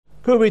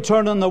Could we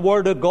turn in the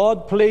Word of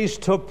God, please,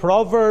 to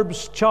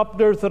Proverbs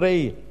chapter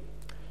 3.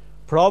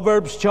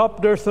 Proverbs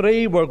chapter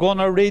 3, we're going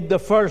to read the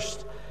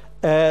first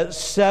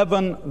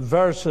 7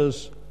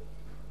 verses.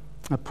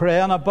 I'm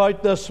praying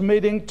about this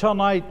meeting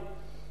tonight,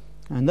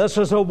 and this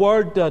is a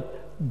word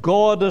that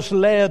God has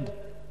laid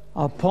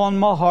upon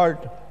my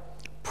heart.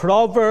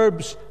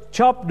 Proverbs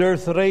chapter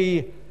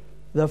 3,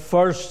 the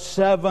first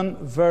 7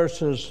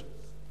 verses.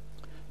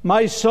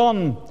 My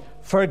son,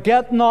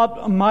 forget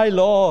not my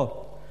law,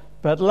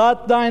 but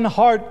let thine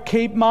heart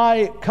keep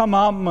my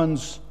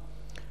commandments.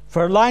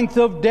 For length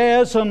of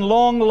days and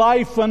long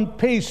life and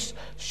peace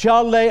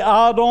shall they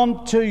add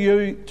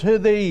unto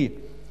thee.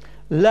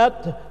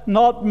 Let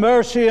not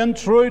mercy and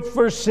truth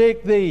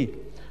forsake thee.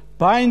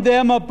 Bind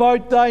them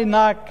about thy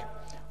neck.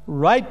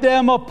 Write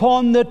them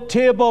upon the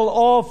table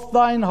of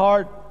thine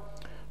heart.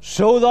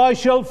 So thou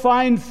shalt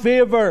find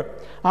favor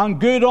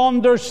and good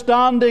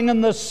understanding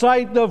in the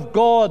sight of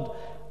God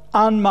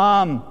and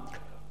man.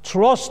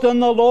 Trust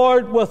in the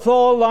Lord with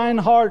all thine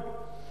heart,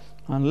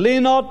 and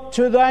lean not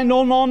to thine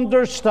own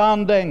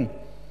understanding.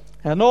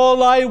 In all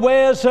thy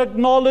ways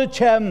acknowledge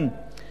him,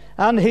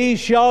 and he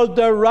shall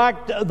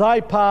direct thy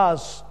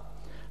paths.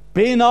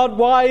 Be not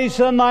wise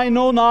in thine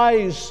own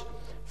eyes.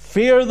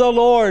 Fear the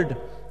Lord,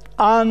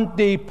 and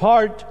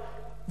depart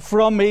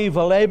from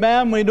evil.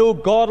 Amen. We know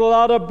God will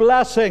add a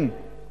blessing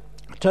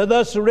to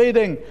this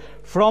reading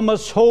from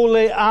his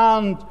holy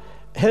and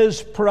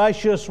his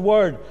precious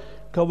word.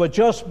 Could we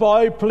just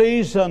bow,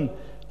 please, and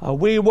a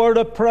wee word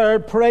of prayer?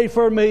 Pray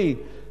for me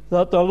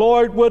that the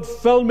Lord would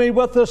fill me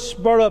with the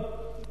Spirit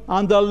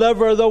and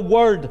deliver the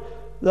word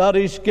that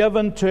he's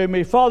given to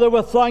me. Father,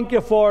 we thank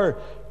you for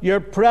your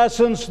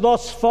presence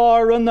thus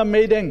far in the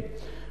meeting,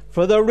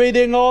 for the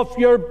reading of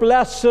your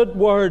blessed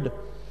word.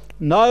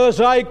 Now as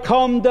I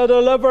come to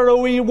deliver a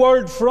wee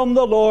word from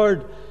the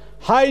Lord,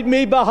 hide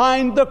me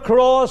behind the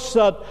cross,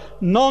 that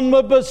none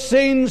would be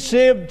seen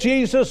save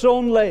Jesus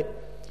only.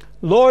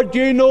 Lord,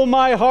 you know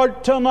my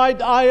heart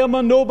tonight. I am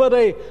a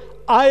nobody.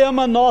 I am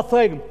a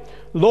nothing.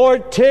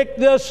 Lord, take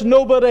this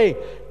nobody,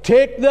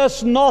 take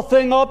this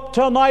nothing up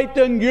tonight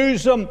and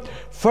use them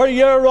for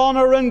your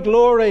honor and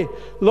glory.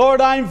 Lord,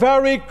 I'm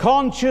very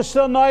conscious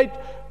tonight.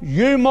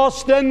 You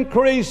must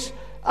increase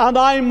and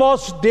I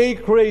must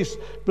decrease.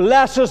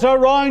 Bless us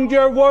around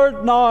your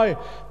word now.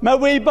 May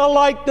we be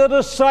like the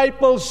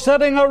disciples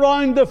sitting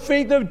around the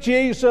feet of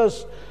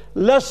Jesus,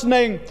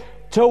 listening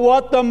to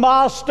what the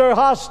Master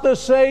has to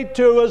say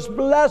to us.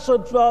 Bless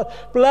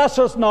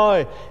us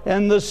now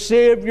in the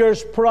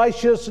Saviour's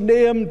precious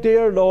name,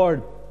 dear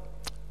Lord.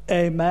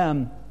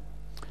 Amen.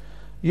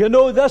 You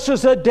know, this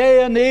is a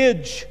day and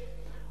age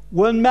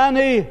when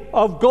many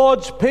of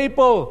God's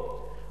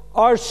people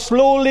are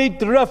slowly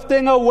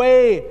drifting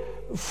away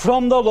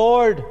from the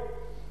Lord.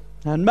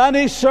 In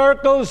many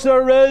circles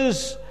there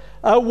is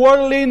a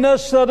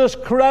worldliness that has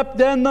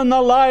crept in the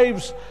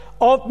lives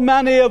of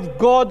many of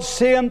God's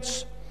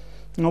saints.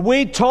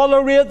 We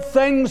tolerate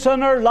things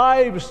in our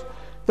lives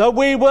that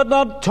we would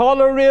not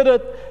tolerate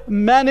it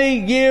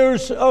many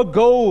years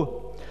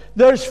ago.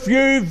 There's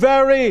few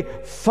very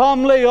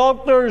family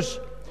altars,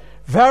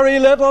 very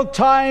little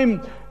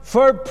time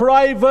for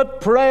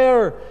private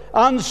prayer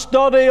and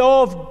study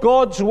of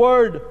God's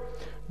Word.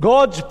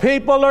 God's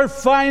people are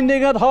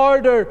finding it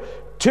harder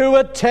to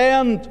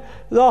attend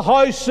the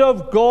house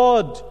of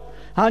God.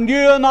 And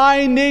you and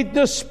I need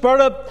the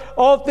spirit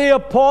of the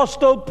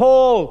Apostle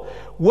Paul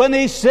when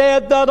he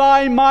said that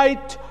I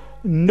might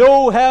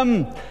know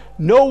him.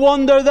 No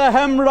wonder the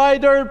hymn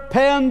writer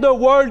penned the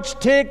words,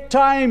 take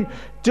time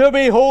to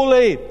be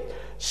holy,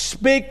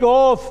 speak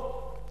of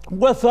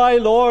with thy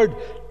Lord.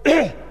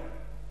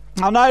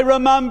 And I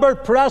remember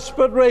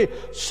presbytery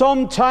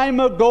some time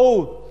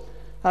ago.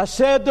 I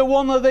said to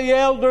one of the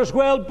elders,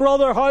 well,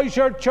 brother, how's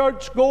your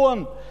church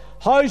going?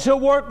 How's the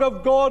work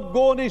of God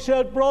going? He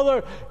said,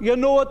 brother, you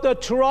know what the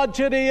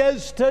tragedy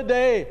is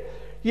today?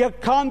 You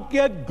can't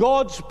get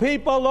God's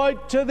people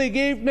out to the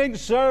evening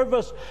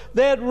service.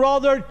 They'd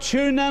rather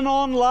tune in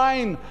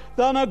online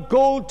than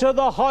go to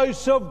the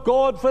house of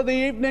God for the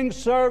evening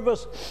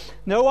service.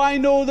 Now, I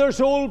know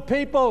there's old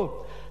people.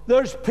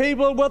 There's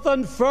people with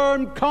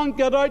infirm can't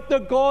get out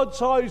to God's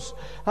house.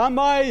 And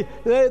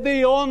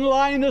the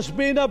online has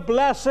been a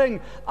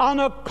blessing and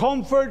a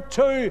comfort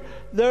to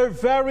their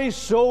very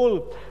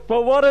soul.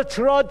 But what a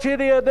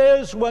tragedy it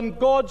is when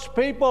God's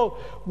people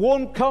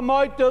won't come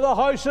out to the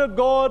house of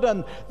God,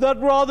 and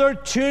they'd rather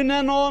tune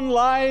in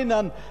online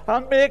and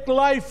make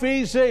life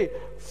easy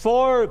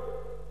for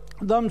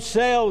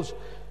themselves.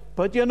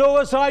 But you know,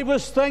 as I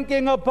was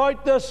thinking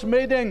about this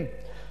meeting,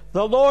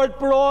 the Lord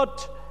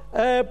brought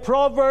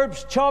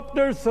Proverbs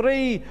chapter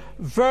 3,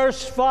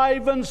 verse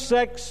 5 and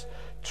 6.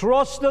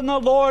 Trust in the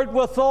Lord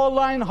with all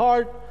thine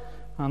heart,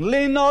 and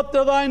lean not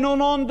to thine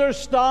own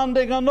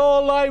understanding. In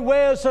all thy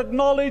ways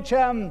acknowledge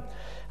him,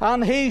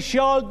 and he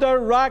shall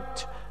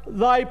direct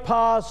thy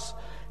paths.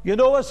 You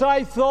know, as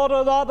I thought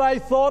of that, I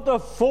thought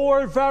of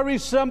 4 very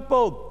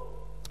simple,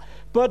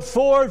 but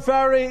 4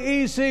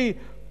 very easy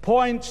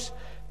points.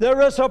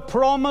 There is a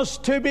promise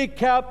to be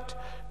kept.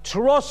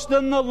 trust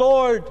in the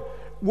Lord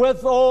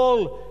with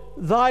all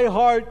thy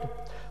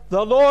heart.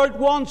 The Lord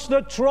wants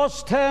to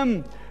trust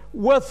Him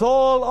with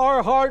all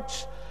our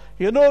hearts.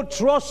 You know,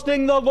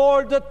 trusting the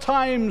Lord at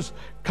times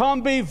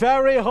can be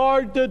very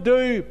hard to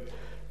do.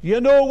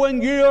 You know,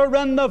 when you are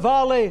in the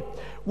valley,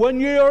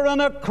 when you are in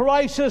a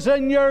crisis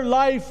in your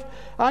life,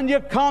 and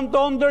you can't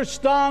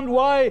understand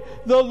why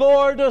the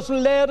Lord has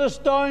led us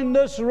down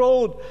this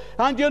road.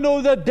 And you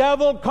know, the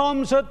devil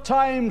comes at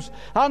times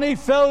and he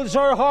fills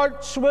our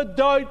hearts with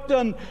doubt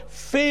and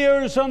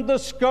fears and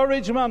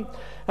discouragement.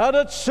 And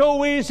it's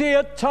so easy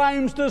at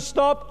times to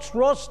stop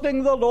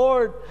trusting the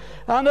Lord.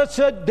 And it's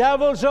the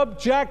devil's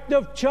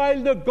objective,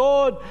 child of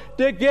God,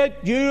 to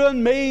get you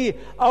and me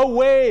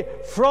away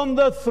from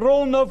the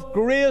throne of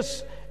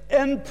grace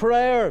in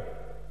prayer.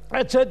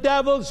 It's a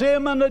devil's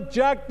aim and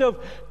objective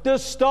to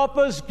stop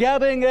us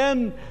getting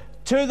in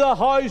to the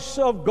house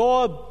of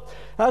God.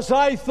 As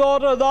I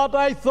thought of that,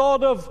 I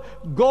thought of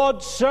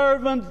God's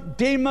servant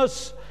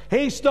Demas.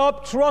 He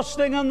stopped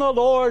trusting in the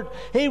Lord.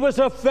 He was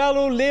a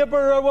fellow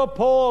laborer with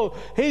Paul.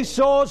 He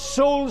saw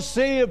souls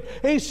saved.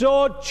 He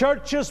saw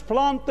churches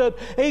planted.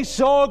 He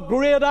saw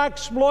great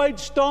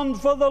exploits done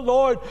for the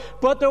Lord.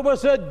 But there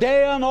was a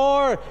day and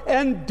hour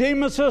in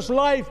Demas's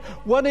life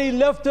when he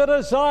lifted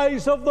his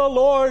eyes of the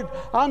Lord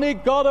and he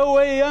got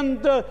away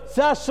into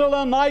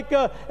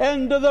Thessalonica,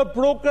 into the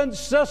broken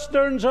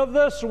cisterns of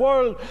this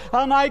world.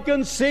 And I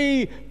can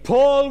see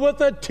Paul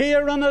with a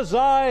tear in his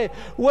eye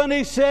when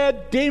he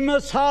said,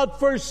 Demas had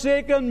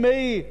forsaken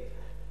me,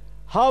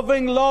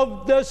 having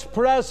loved this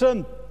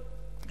present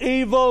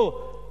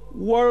evil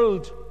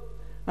world.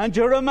 And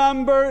you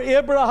remember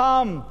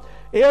Abraham.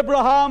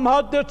 Abraham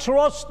had to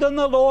trust in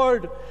the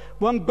Lord.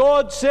 When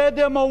God said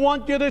to him, I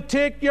want you to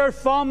take your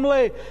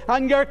family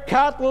and your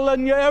cattle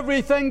and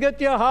everything that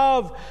you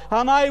have,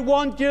 and I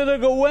want you to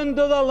go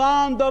into the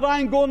land that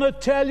I'm going to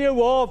tell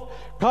you of.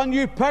 Can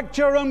you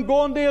picture him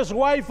going to his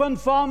wife and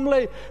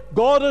family?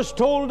 God has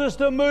told us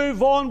to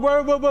move on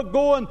where we were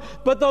going,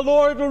 but the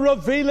Lord will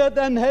reveal it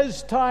in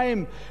His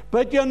time.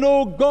 But you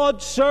know,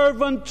 God's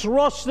servant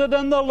trusted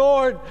in the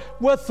Lord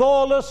with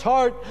all his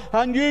heart.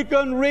 And you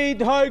can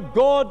read how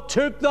God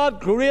took that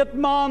great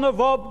man of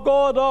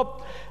God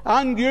up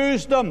and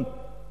used him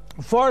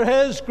for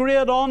His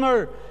great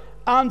honor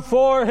and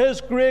for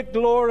His great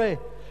glory.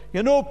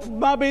 You know,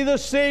 maybe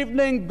this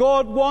evening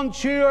God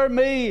wants you or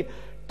me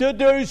to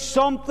do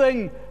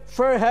something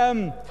for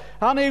Him.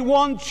 And He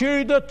wants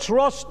you to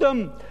trust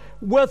Him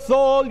with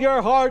all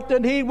your heart,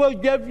 and He will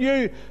give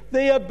you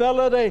the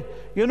ability.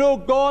 You know,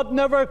 God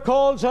never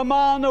calls a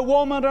man, a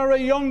woman, or a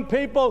young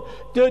people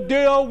to do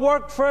a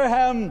work for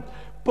Him,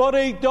 but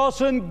He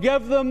doesn't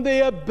give them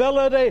the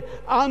ability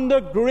and the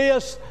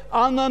grace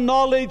and the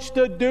knowledge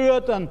to do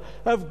it. And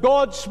if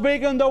God's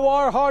speaking to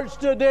our hearts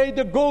today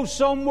to go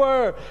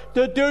somewhere,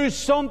 to do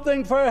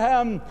something for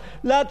Him,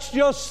 let's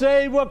just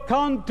say we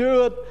can't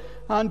do it,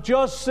 and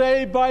just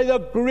say, by the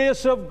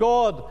grace of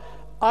God,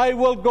 I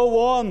will go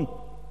on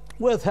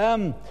with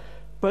Him.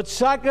 But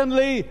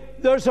secondly,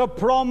 there's a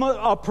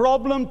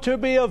problem to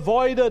be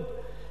avoided.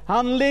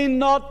 And lean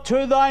not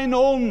to thine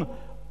own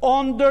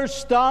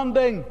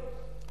understanding.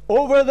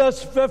 Over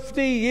this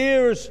 50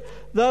 years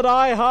that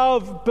I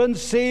have been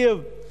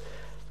saved,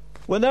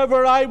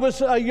 whenever I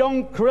was a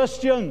young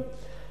Christian,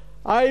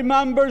 I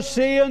remember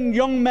seeing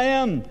young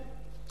men,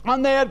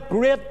 and they had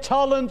great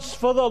talents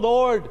for the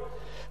Lord.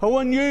 And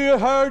when you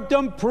heard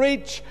them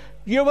preach,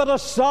 you would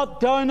have sat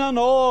down in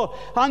awe,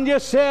 and you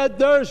said,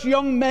 there's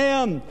young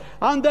men,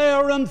 and they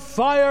are on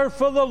fire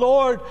for the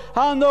Lord,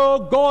 and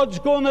oh, God's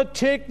going to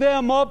take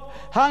them up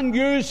and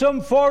use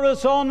them for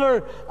His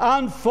honor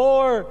and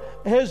for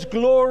His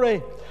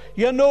glory.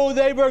 You know,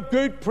 they were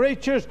good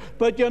preachers,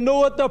 but you know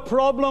what the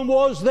problem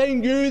was? They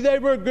knew they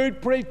were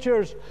good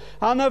preachers,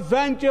 and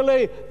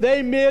eventually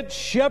they made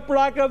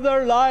shipwreck of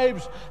their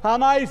lives.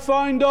 And I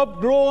found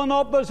up growing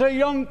up as a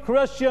young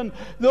Christian,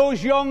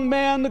 those young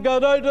men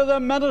got out of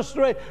the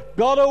ministry,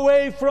 got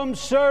away from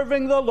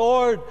serving the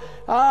Lord,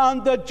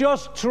 and they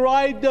just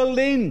tried to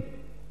lean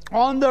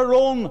on their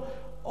own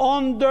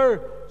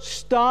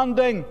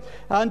understanding.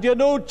 And you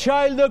know,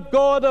 child of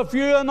God, if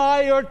you and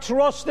I are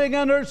trusting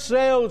in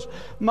ourselves,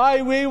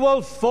 we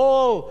will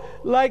fall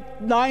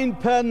like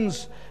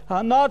ninepins.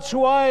 And that's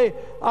why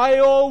I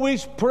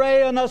always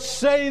pray, and I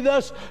say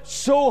this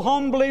so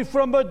humbly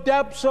from the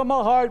depths of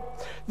my heart.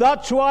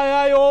 That's why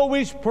I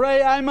always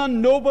pray. I'm a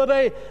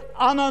nobody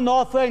and a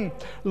nothing.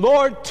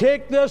 Lord,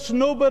 take this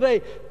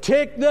nobody,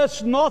 take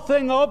this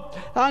nothing up,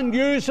 and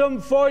use Him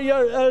for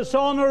His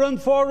honor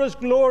and for His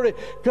glory.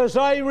 Because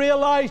I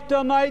realize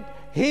tonight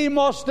He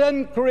must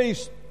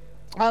increase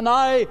and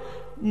I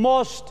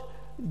must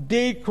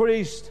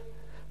decrease.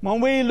 When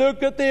we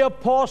look at the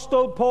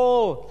Apostle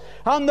Paul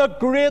and the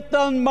great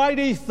and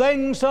mighty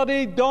things that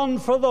he done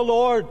for the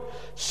Lord,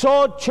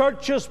 saw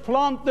churches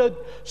planted,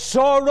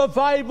 saw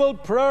revival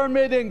prayer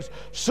meetings,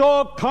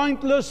 saw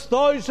countless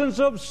thousands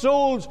of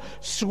souls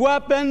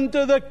swept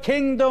into the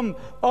kingdom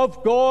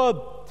of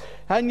God.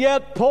 And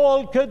yet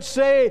Paul could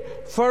say,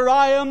 for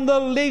I am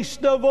the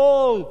least of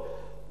all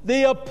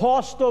the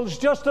apostles.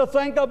 Just to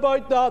think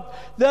about that.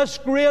 This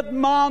great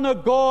man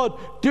of God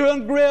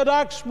doing great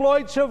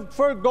exploits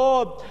for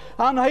God.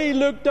 And he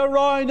looked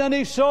around and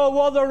he saw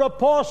other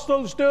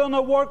apostles doing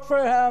a work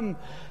for him.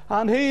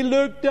 And he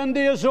looked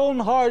into his own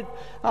heart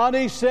and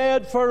he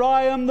said, "For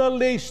I am the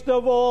least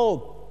of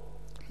all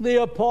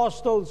the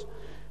apostles."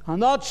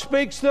 And that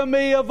speaks to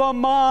me of a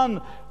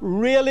man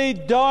really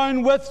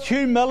down with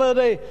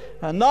humility.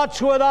 And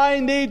that's what I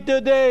need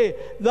today.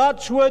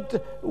 That's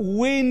what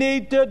we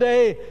need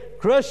today.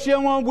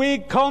 Christian, when we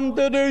come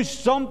to do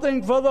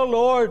something for the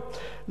Lord,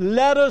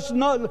 let us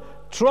not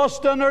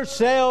trust in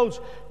ourselves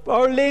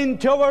or lean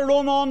to our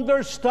own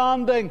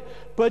understanding,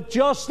 but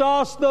just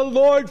ask the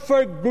Lord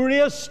for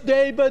grace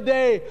day by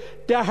day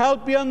to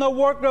help you in the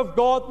work of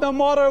God, no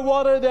matter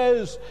what it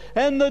is,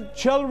 in the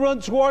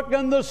children's work,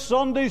 in the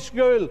Sunday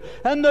school,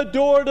 in the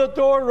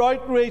door-to-door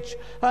outreach,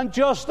 and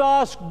just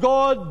ask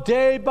God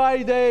day by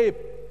day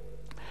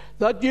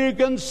that you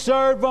can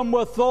serve Him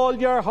with all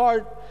your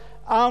heart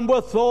and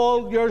with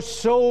all your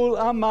soul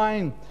and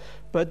mind.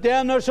 But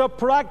then there's a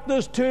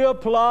practice to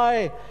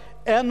apply.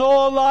 In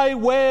all thy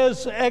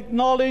ways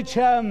acknowledge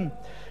Him.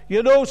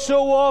 You know,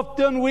 so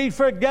often we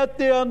forget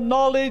to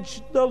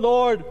acknowledge the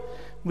Lord.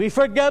 We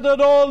forget that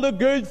all the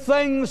good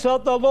things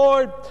that the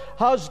Lord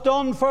has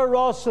done for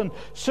us, and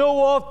so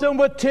often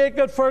we take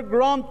it for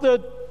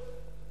granted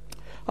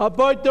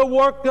about the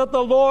work that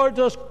the Lord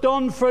has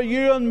done for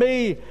you and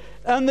me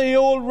and the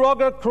old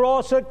rugged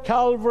cross at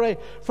Calvary,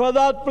 for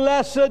that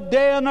blessed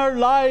day in our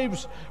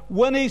lives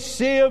when He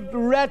saved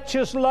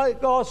wretches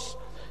like us.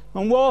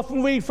 And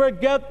often we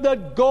forget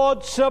that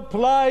God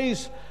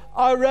supplies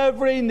our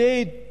every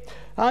need.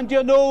 And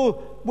you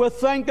know, we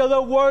think of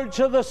the words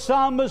of the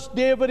psalmist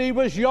David. He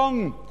was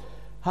young,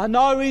 and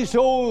now he's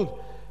old.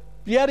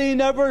 Yet he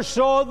never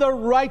saw the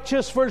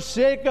righteous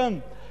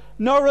forsaken,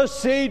 nor a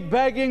seed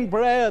begging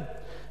bread.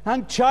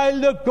 And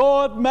child of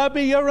God,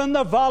 maybe you're in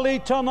the valley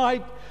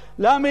tonight.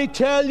 Let me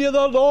tell you,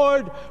 the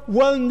Lord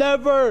will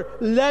never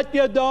let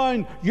you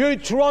down. You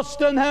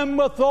trust in Him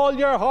with all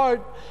your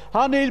heart,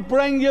 and He'll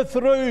bring you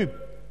through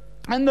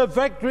in the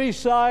victory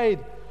side.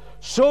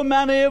 So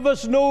many of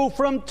us know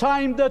from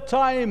time to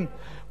time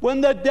when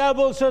the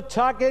devil's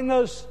attacking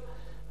us,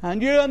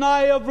 and you and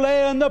I have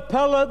lay in the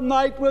pillow at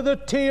night with the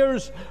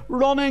tears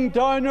running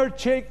down our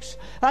cheeks,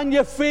 and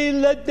you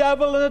feel the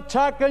devil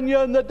attacking you,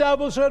 and the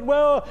devil said,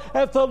 "Well,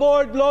 if the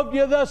Lord loved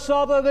you, this,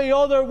 that, or the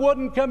other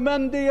wouldn't come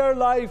into your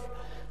life."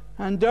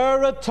 And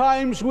there are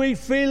times we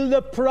feel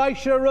the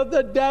pressure of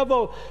the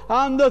devil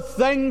and the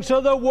things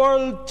of the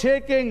world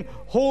taking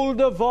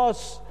hold of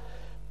us.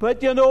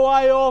 But you know,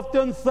 I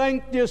often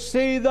think, you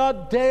see,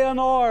 that day and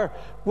hour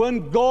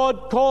when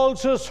God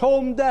calls us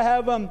home to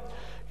heaven.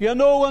 You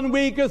know, when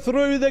we go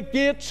through the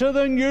gates of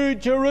the New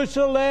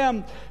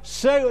Jerusalem,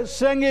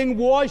 singing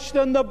 "Washed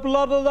in the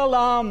blood of the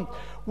Lamb,"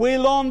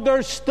 we'll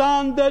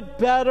understand it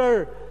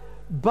better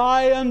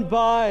by and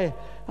by.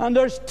 And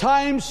there's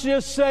times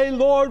you say,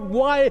 "Lord,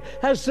 why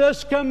has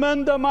this come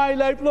into my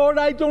life? Lord,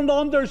 I don't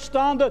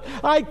understand it.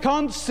 I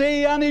can't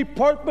see any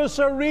purpose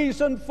or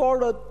reason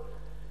for it."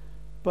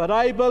 But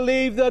I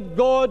believe that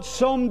God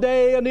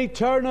someday in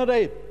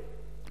eternity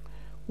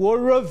will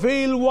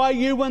reveal why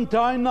you went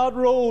down that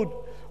road,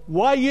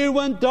 why you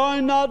went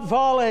down that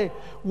valley,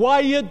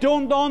 why you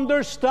don't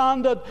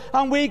understand it.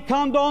 And we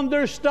can't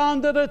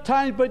understand it at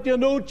times. But you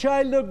know,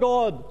 child of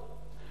God,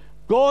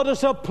 God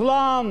has a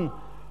plan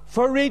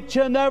for each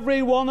and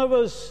every one of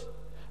us.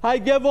 "I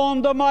give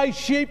unto my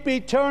sheep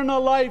eternal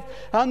life,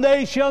 and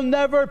they shall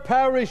never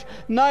perish,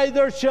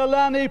 neither shall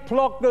any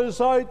pluck us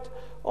out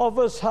of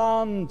His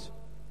hand."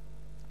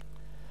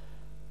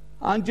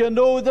 And you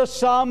know, the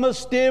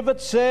psalmist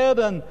David said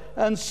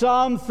in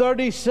Psalm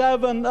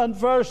 37 and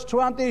verse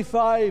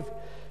 25,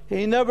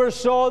 he never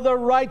saw the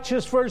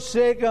righteous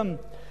forsaken,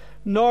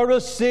 nor a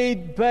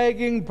seed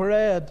begging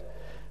bread.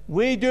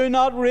 We do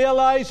not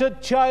realize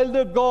it, child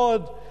of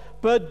God,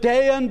 but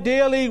day and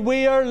daily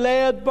we are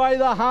led by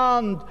the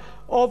hand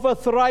of a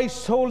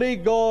thrice holy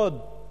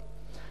God.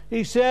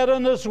 He said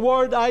in His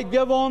word, "I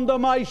give unto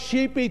my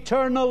sheep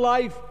eternal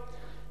life,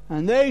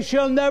 and they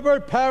shall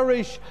never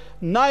perish,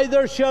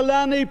 neither shall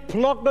any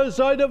pluck us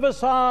out of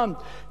His hand."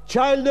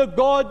 Child of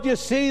God, you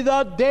see,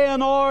 that day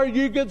and hour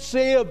you get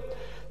saved,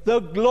 the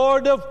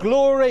Lord of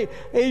glory,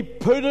 He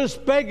put His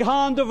big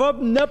hand of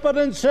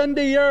omnipotence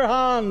into your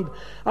hand,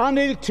 and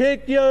He'll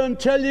take you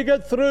until you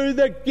get through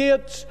the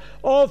gates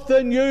of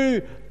the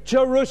New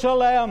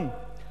Jerusalem.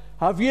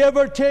 Have you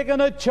ever taken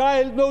a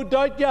child, no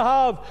doubt you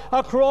have,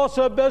 across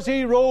a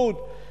busy road,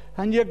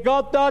 and you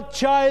got that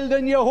child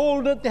and you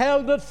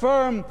held it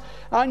firm,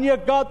 and you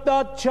got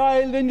that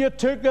child and you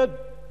took it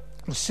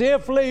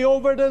safely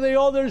over to the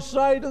other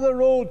side of the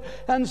road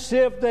in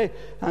safety?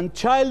 And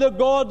child of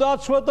God,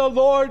 that's what the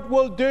Lord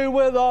will do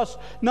with us.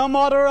 No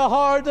matter how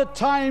hard at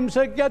times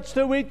it gets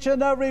to each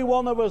and every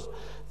one of us,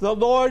 the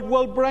Lord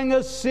will bring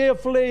us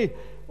safely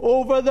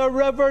over the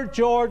river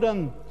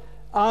Jordan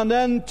and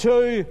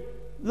into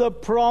the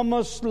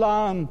promised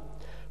land.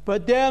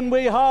 But then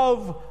we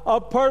have a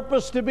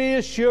purpose to be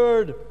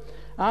assured,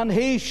 and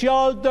he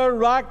shall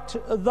direct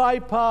thy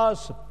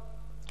paths.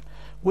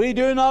 We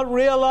do not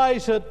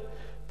realize it,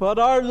 but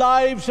our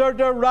lives are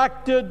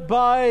directed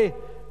by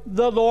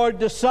the Lord.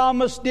 The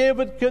psalmist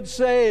David could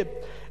say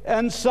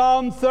in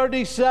Psalm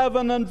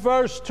 37 and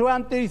verse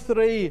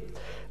 23,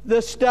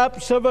 the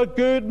steps of a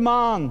good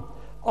man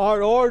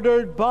are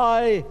ordered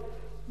by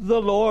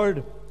the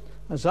Lord.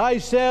 As I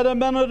said a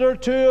minute or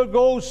two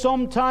ago,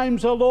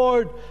 sometimes the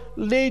Lord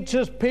leads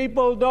his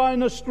people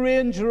down a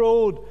strange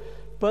road,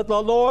 but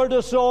the Lord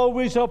has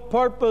always a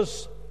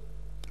purpose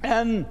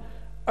in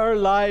our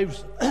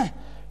lives.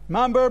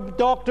 Remember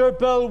Dr.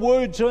 Bill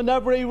Woods,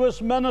 whenever he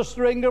was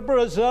ministering to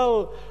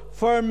Brazil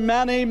for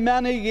many,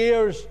 many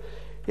years,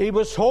 he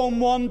was home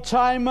one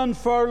time on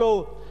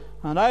furlough.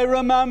 And I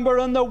remember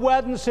in the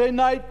Wednesday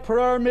night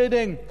prayer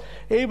meeting,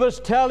 he was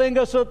telling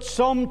us that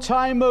some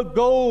time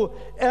ago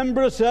in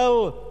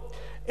Brazil,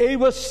 he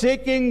was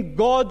seeking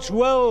God's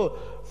will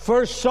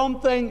for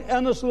something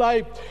in his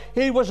life.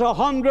 He was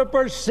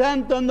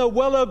 100% in the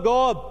will of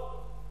God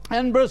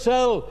in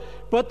Brazil.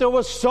 But there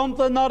was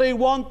something that he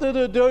wanted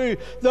to do.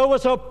 There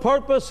was a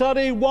purpose that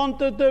he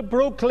wanted to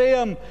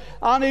proclaim.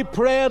 And he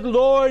prayed,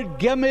 Lord,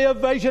 give me a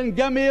vision,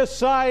 give me a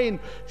sign.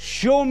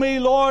 Show me,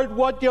 Lord,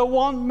 what you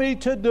want me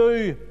to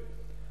do.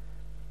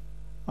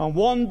 And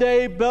one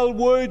day Bill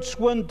Woods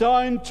went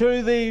down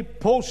to the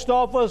post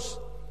office,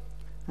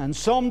 and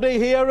somebody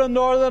here in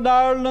Northern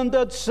Ireland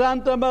had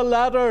sent him a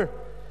letter.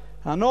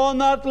 And on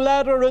that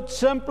letter it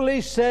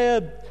simply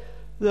said,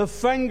 the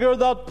finger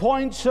that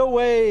points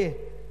away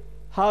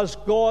has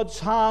God's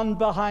hand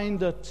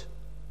behind it.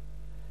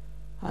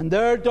 And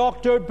there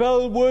Dr.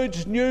 Bill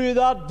Woods knew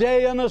that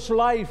day in his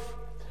life,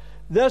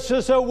 this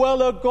is the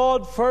will of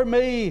God for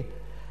me,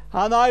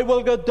 and I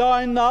will go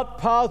down that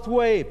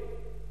pathway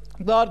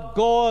that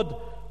God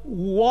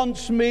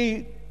wants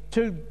me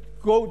to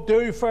go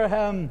do for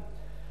him.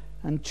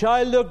 And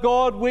child of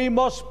God, we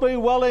must be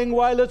willing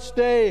while it's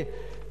day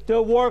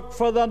to work,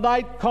 for the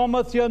night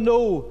cometh, you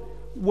know,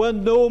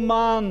 when no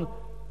man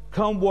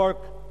can work.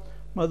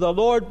 May the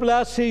Lord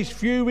bless these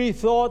few wee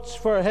thoughts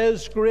for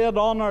his great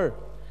honor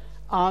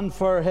and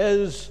for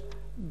his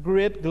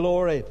great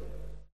glory.